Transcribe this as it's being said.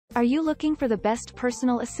Are you looking for the best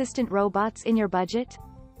personal assistant robots in your budget?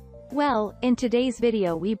 Well, in today's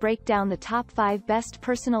video we break down the top 5 best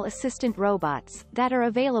personal assistant robots that are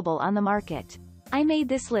available on the market. I made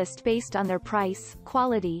this list based on their price,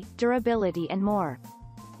 quality, durability and more.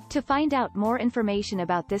 To find out more information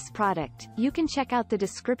about this product, you can check out the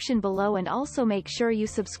description below and also make sure you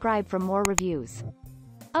subscribe for more reviews.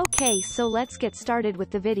 Okay, so let's get started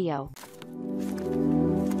with the video.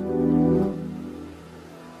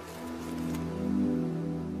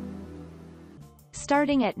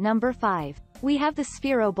 Starting at number 5, we have the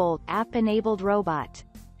Sphero Bolt app-enabled robot.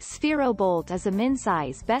 Sphero Bolt is a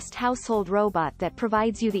min-size best household robot that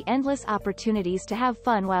provides you the endless opportunities to have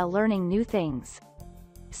fun while learning new things.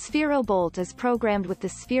 Sphero Bolt is programmed with the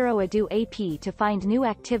Sphero Edu AP to find new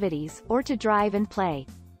activities, or to drive and play.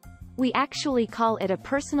 We actually call it a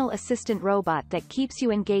personal assistant robot that keeps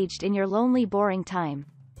you engaged in your lonely boring time.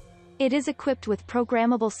 It is equipped with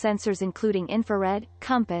programmable sensors including infrared,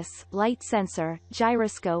 compass, light sensor,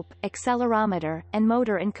 gyroscope, accelerometer, and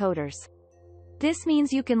motor encoders. This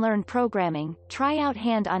means you can learn programming, try out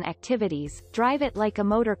hand-on activities, drive it like a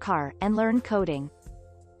motor car, and learn coding.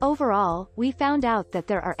 Overall, we found out that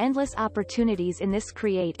there are endless opportunities in this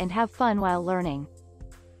create and have fun while learning.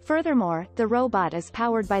 Furthermore, the robot is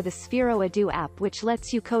powered by the Sphero Edu app which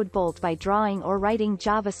lets you code Bolt by drawing or writing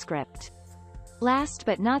JavaScript. Last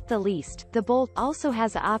but not the least, the Bolt also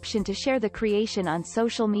has an option to share the creation on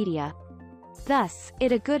social media. Thus,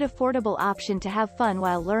 it a good affordable option to have fun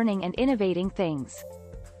while learning and innovating things.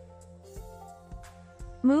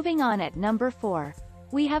 Moving on at number 4.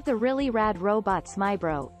 We have the really rad robots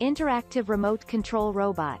MiBRO, interactive remote control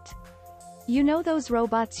robot. You know those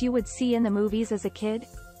robots you would see in the movies as a kid?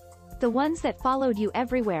 The ones that followed you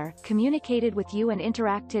everywhere, communicated with you and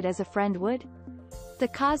interacted as a friend would? The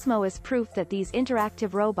Cosmo is proof that these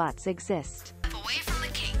interactive robots exist. Away from the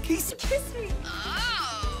kink. Kiss me.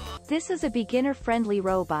 Oh. This is a beginner-friendly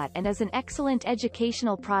robot and is an excellent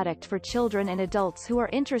educational product for children and adults who are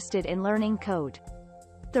interested in learning code.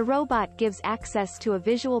 The robot gives access to a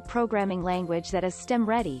visual programming language that is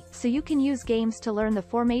STEM-ready, so you can use games to learn the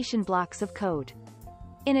formation blocks of code.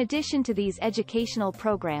 In addition to these educational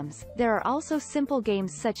programs, there are also simple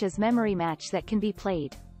games such as Memory Match that can be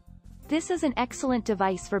played. This is an excellent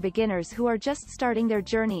device for beginners who are just starting their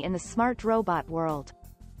journey in the smart robot world.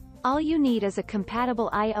 All you need is a compatible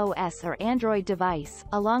iOS or Android device,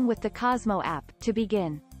 along with the Cosmo app, to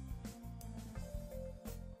begin.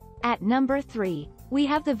 At number 3, we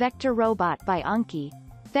have the Vector robot by Anki.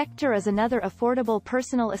 Vector is another affordable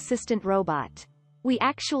personal assistant robot. We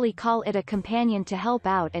actually call it a companion to help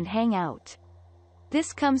out and hang out.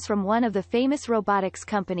 This comes from one of the famous robotics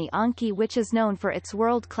company Anki, which is known for its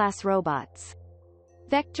world-class robots.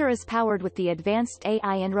 Vector is powered with the advanced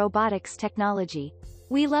AI and robotics technology.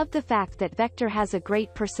 We love the fact that Vector has a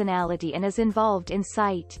great personality and is involved in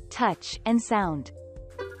sight, touch, and sound.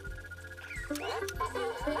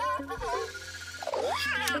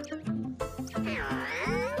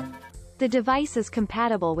 The device is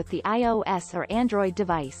compatible with the iOS or Android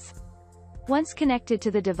device. Once connected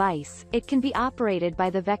to the device, it can be operated by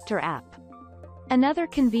the Vector app. Another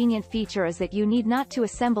convenient feature is that you need not to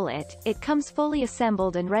assemble it, it comes fully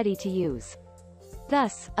assembled and ready to use.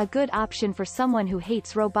 Thus, a good option for someone who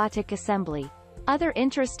hates robotic assembly. Other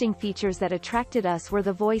interesting features that attracted us were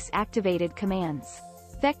the voice-activated commands.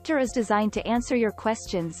 Vector is designed to answer your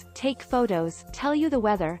questions, take photos, tell you the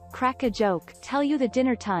weather, crack a joke, tell you the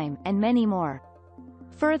dinner time, and many more.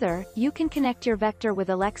 Further, you can connect your Vector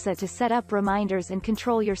with Alexa to set up reminders and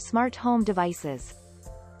control your smart home devices.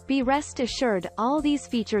 Be rest assured, all these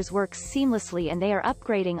features work seamlessly and they are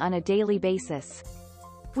upgrading on a daily basis.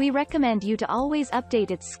 We recommend you to always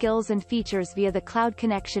update its skills and features via the cloud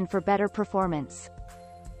connection for better performance.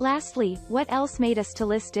 Lastly, what else made us to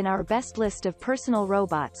list in our best list of personal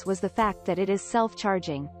robots was the fact that it is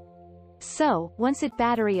self-charging. So, once its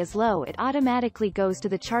battery is low it automatically goes to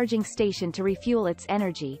the charging station to refuel its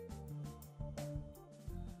energy.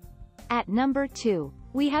 At number 2,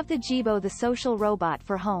 we have the Jibo, the social robot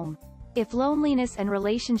for home. If loneliness and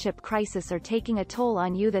relationship crisis are taking a toll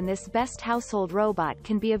on you, then this best household robot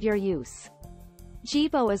can be of your use.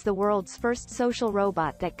 Jibo is the world's first social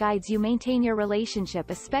robot that guides you maintain your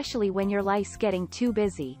relationship, especially when your life's getting too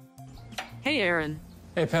busy. Hey Aaron.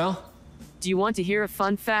 Hey pal. Do you want to hear a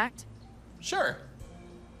fun fact? Sure.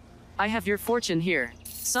 I have your fortune here.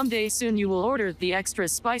 Someday soon you will order the extra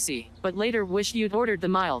spicy, but later wish you'd ordered the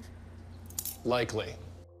mild. Likely.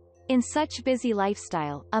 In such busy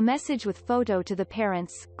lifestyle, a message with photo to the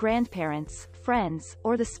parents, grandparents, friends,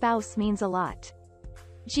 or the spouse means a lot.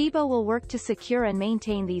 Jibo will work to secure and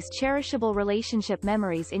maintain these cherishable relationship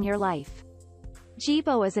memories in your life.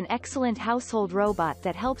 Jibo is an excellent household robot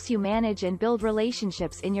that helps you manage and build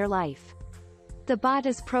relationships in your life. The bot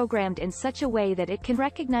is programmed in such a way that it can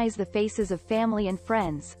recognize the faces of family and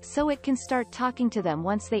friends, so it can start talking to them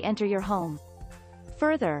once they enter your home.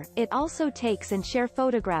 Further, it also takes and share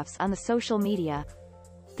photographs on the social media.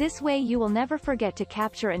 This way you will never forget to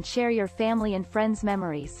capture and share your family and friends'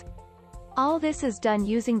 memories. All this is done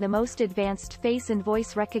using the most advanced face and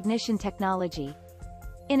voice recognition technology.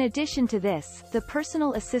 In addition to this, the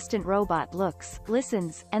personal assistant robot looks,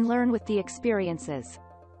 listens, and learns with the experiences.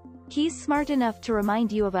 He's smart enough to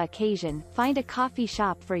remind you of an occasion, find a coffee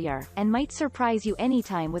shop for you, and might surprise you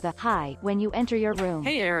anytime with a hi when you enter your room.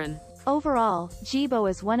 Hey Aaron. Overall, Jibo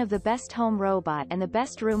is one of the best home robot and the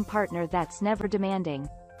best room partner that's never demanding.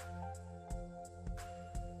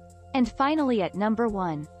 And finally at number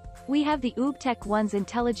 1. We have the UBTECH 1's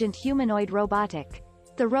intelligent humanoid robotic.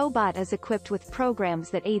 The robot is equipped with programs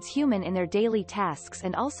that aids human in their daily tasks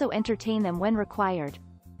and also entertain them when required.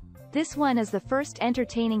 This one is the first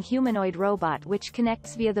entertaining humanoid robot which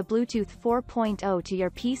connects via the Bluetooth 4.0 to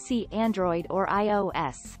your PC, Android or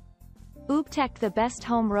iOS. UBTECH the best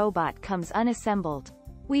home robot comes unassembled.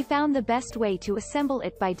 We found the best way to assemble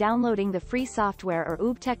it by downloading the free software or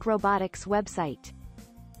UBTECH Robotics website.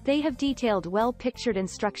 They have detailed well-pictured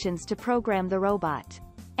instructions to program the robot.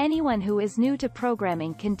 Anyone who is new to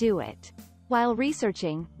programming can do it. While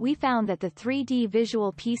researching, we found that the 3D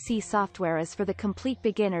visual PC software is for the complete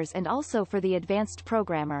beginners and also for the advanced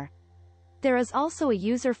programmer. There is also a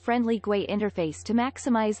user-friendly GUI interface to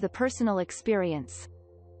maximize the personal experience.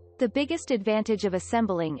 The biggest advantage of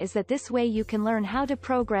assembling is that this way you can learn how to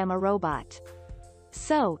program a robot.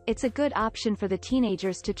 So, it's a good option for the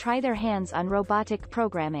teenagers to try their hands on robotic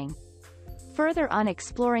programming. Further on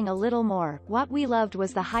exploring a little more, what we loved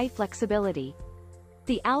was the high flexibility.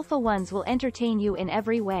 The Alpha ones will entertain you in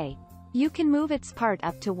every way. You can move its part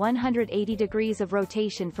up to 180 degrees of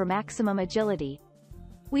rotation for maximum agility.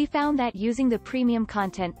 We found that using the premium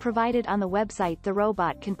content provided on the website, the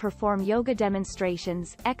robot can perform yoga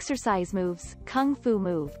demonstrations, exercise moves, kung fu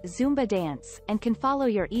move, Zumba dance, and can follow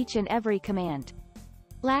your each and every command.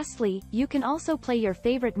 Lastly, you can also play your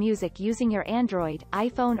favorite music using your Android,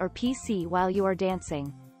 iPhone or PC while you are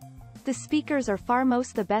dancing. The speakers are far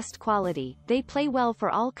most the best quality, they play well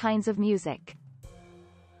for all kinds of music.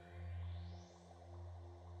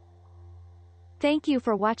 Thank you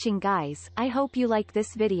for watching guys, I hope you like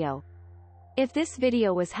this video. If this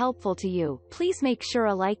video was helpful to you, please make sure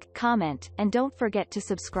a like, comment, and don't forget to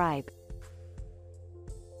subscribe.